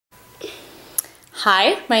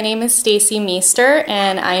Hi, my name is Stacy Meester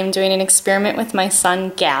and I am doing an experiment with my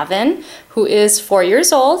son Gavin, who is 4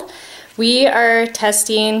 years old. We are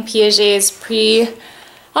testing Piaget's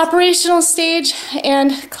pre-operational stage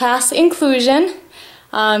and class inclusion.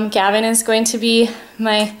 Gavin is going to be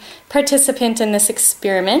my participant in this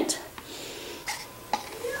experiment.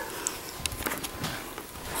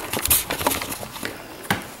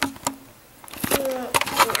 Now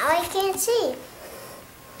I can't see.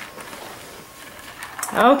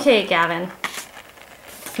 Okay, Gavin.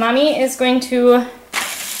 Mommy is going to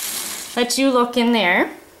let you look in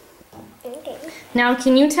there. Okay. Now,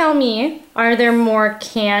 can you tell me, are there more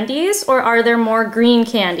candies or are there more green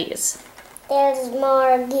candies? There's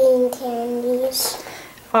more green candies.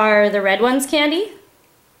 Are the red ones candy?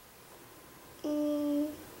 I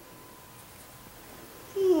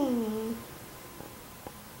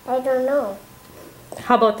don't know.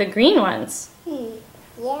 How about the green ones?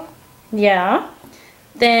 Yeah. Yeah.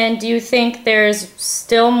 Then do you think there's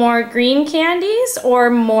still more green candies or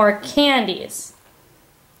more candies?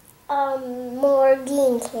 More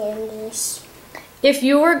green candies. If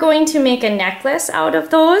you were going to make a necklace out of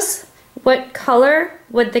those, what color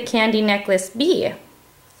would the candy necklace be?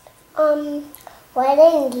 Red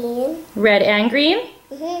and green. Red and green?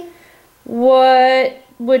 Mm-hmm. What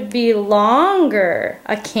would be longer,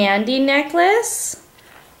 a candy necklace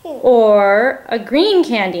or a green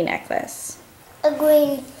candy necklace? A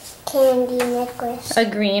green candy necklace. A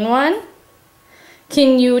green one?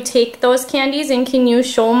 Can you take those candies and can you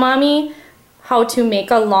show Mommy how to make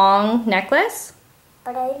a long necklace?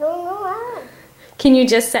 But I don't know how. Can you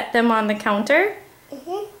just set them on the counter?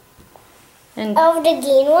 And Of the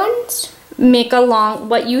green ones? make a long,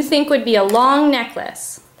 what you think would be a long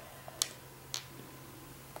necklace.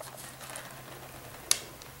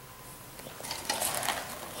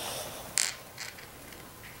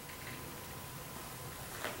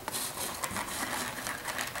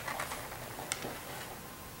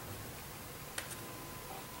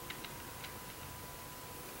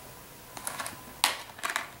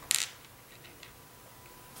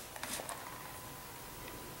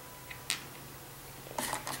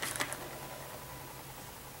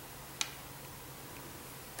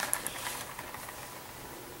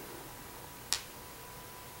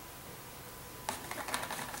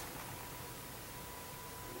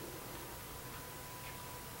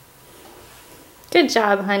 Good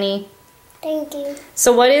job, honey. Thank you.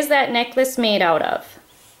 So what is that necklace made out of?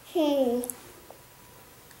 Green.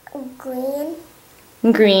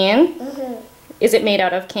 Green. Is it made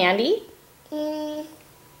out of candy?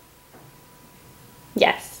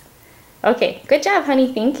 Yes. Okay, good job,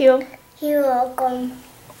 honey. Thank you. You're welcome.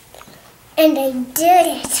 And I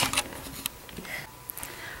did it.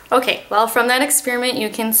 Okay, well, from that experiment, you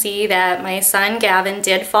can see that my son Gavin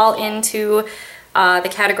did fall into the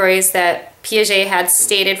categories that Piaget had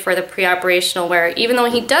stated for the pre-operational, where even though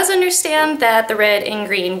he does understand that the red and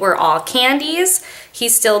green were all candies, he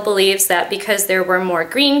still believes that because there were more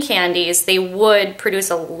green candies, they would produce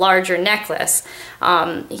a larger necklace.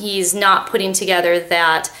 He's not putting together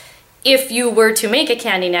that if you were to make a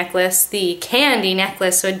candy necklace, the candy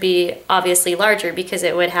necklace would be obviously larger because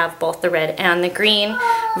it would have both the red and the green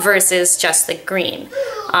versus just the green.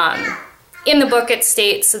 In the book, it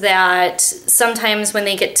states that sometimes when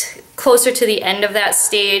they get closer to the end of that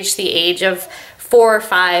stage, the age of 4,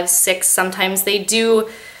 5, 6, sometimes they do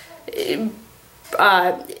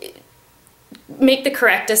make the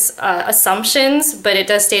correct assumptions, but it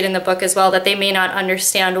does state in the book as well that they may not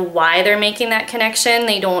understand why they're making that connection.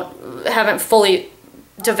 They haven't fully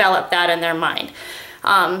developed that in their mind.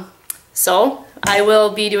 So I will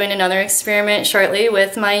be doing another experiment shortly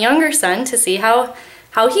with my younger son to see how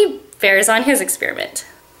he fares on his experiment.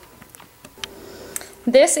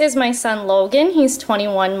 This is my son Logan. He's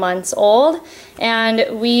 21 months old,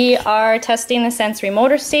 and we are testing the sensory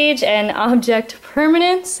motor stage and object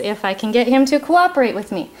permanence, if I can get him to cooperate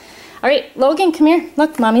with me. All right, Logan, come here.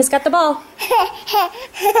 Look, Mommy's got the ball.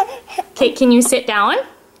 Okay, can you sit down?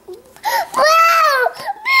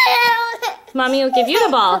 Mommy will give you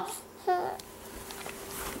the ball.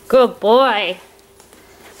 Good boy.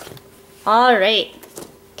 All right.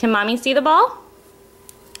 Can Mommy see the ball?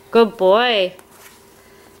 Good boy.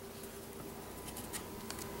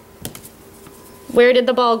 Where did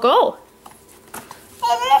the ball go?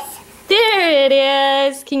 There it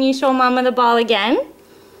is. Can you show Mama the ball again?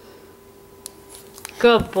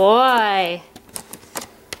 Good boy.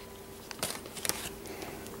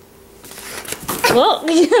 Whoa.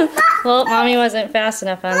 Well, Mommy wasn't fast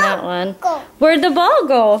enough on that one. Where'd the ball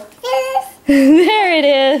go? There it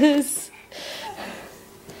is.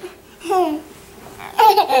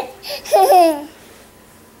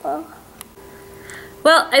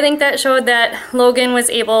 I think that showed that Logan was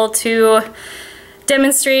able to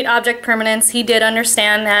demonstrate object permanence. He did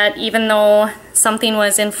understand that even though something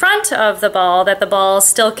was in front of the ball, that the ball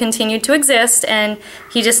still continued to exist, and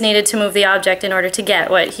he just needed to move the object in order to get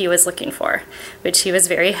what he was looking for, which he was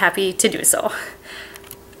very happy to do so.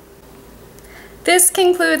 This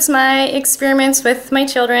concludes my experiments with my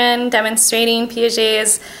children demonstrating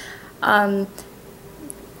Piaget's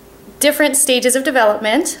different stages of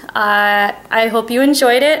development. I hope you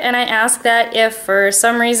enjoyed it, and I ask that if for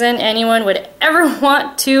some reason anyone would ever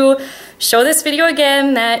want to show this video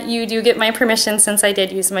again, that you do get my permission, since I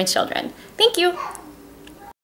did use my children. Thank you!